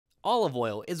Olive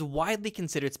oil is widely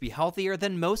considered to be healthier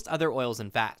than most other oils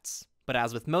and fats, but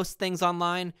as with most things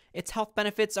online, its health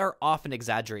benefits are often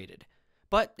exaggerated.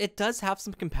 But it does have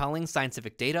some compelling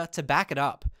scientific data to back it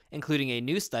up, including a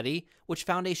new study which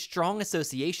found a strong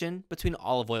association between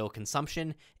olive oil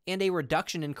consumption and a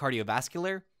reduction in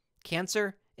cardiovascular,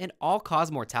 cancer, and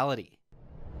all-cause mortality.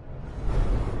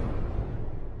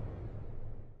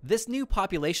 This new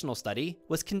populational study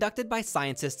was conducted by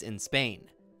scientists in Spain,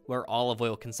 where olive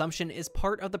oil consumption is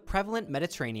part of the prevalent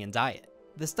Mediterranean diet.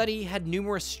 The study had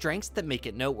numerous strengths that make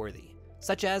it noteworthy,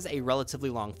 such as a relatively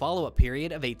long follow-up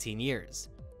period of 18 years.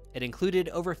 It included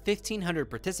over 1,500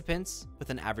 participants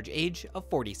with an average age of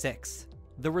 46.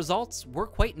 The results were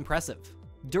quite impressive.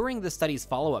 During the study's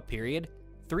follow-up period,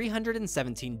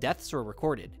 317 deaths were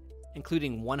recorded,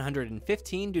 including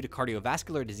 115 due to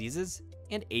cardiovascular diseases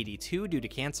and 82 due to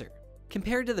cancer.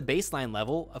 Compared to the baseline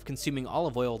level of consuming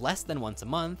olive oil less than once a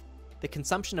month, the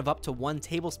consumption of up to 1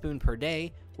 tablespoon per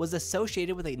day was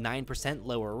associated with a 9%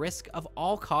 lower risk of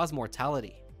all-cause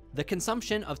mortality. The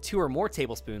consumption of 2 or more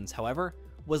tablespoons, however,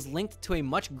 was linked to a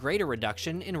much greater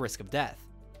reduction in risk of death: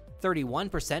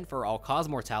 31% for all-cause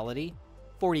mortality,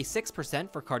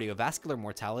 46% for cardiovascular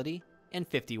mortality, and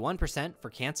 51% for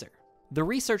cancer. The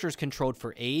researchers controlled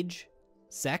for age,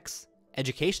 sex,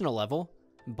 educational level,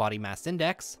 body mass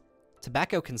index,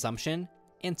 tobacco consumption,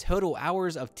 and total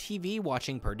hours of TV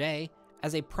watching per day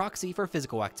as a proxy for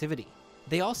physical activity.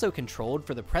 They also controlled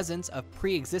for the presence of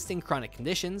pre-existing chronic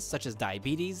conditions such as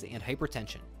diabetes and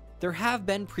hypertension. There have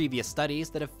been previous studies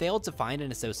that have failed to find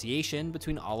an association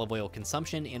between olive oil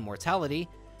consumption and mortality,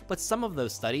 but some of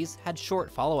those studies had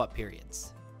short follow-up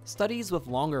periods. Studies with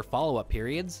longer follow-up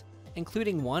periods,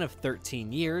 including one of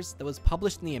 13 years that was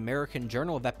published in the American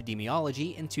Journal of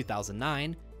Epidemiology in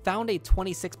 2009, found a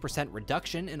 26%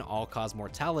 reduction in all-cause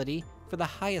mortality for the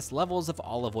highest levels of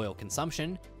olive oil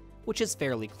consumption, which is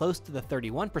fairly close to the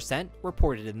 31%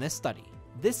 reported in this study.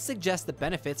 This suggests that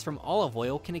benefits from olive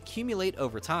oil can accumulate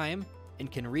over time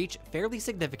and can reach fairly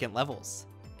significant levels.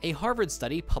 A Harvard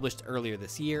study published earlier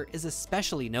this year is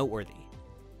especially noteworthy.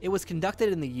 It was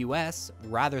conducted in the US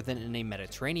rather than in a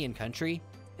Mediterranean country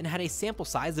and had a sample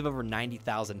size of over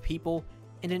 90,000 people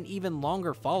and an even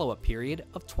longer follow-up period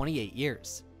of 28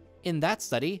 years. In that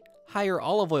study, higher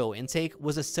olive oil intake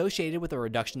was associated with a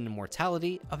reduction in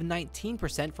mortality of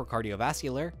 19% for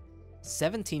cardiovascular,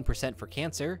 17% for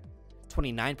cancer,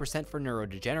 29% for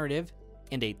neurodegenerative,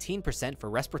 and 18% for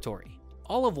respiratory.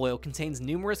 Olive oil contains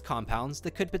numerous compounds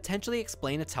that could potentially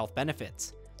explain its health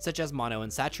benefits, such as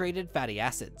monounsaturated fatty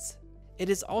acids. It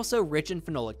is also rich in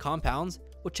phenolic compounds,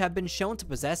 which have been shown to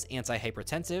possess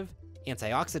antihypertensive,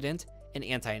 antioxidant, and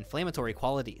anti-inflammatory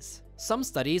qualities. Some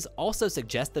studies also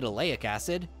suggest that oleic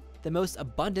acid, the most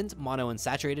abundant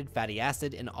monounsaturated fatty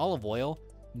acid in olive oil,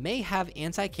 may have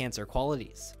anti-cancer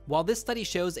qualities. While this study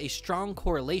shows a strong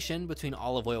correlation between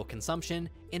olive oil consumption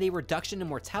and a reduction in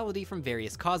mortality from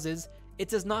various causes, it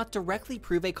does not directly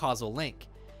prove a causal link,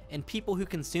 and people who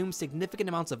consume significant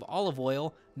amounts of olive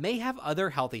oil may have other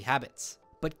healthy habits.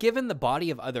 But given the body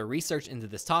of other research into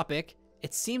this topic,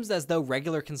 it seems as though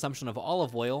regular consumption of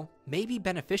olive oil may be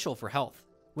beneficial for health.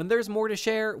 When there's more to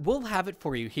share, we'll have it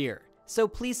for you here, so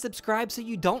please subscribe so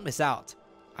you don't miss out.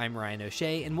 I'm Ryan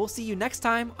O'Shea, and we'll see you next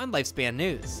time on Lifespan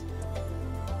News.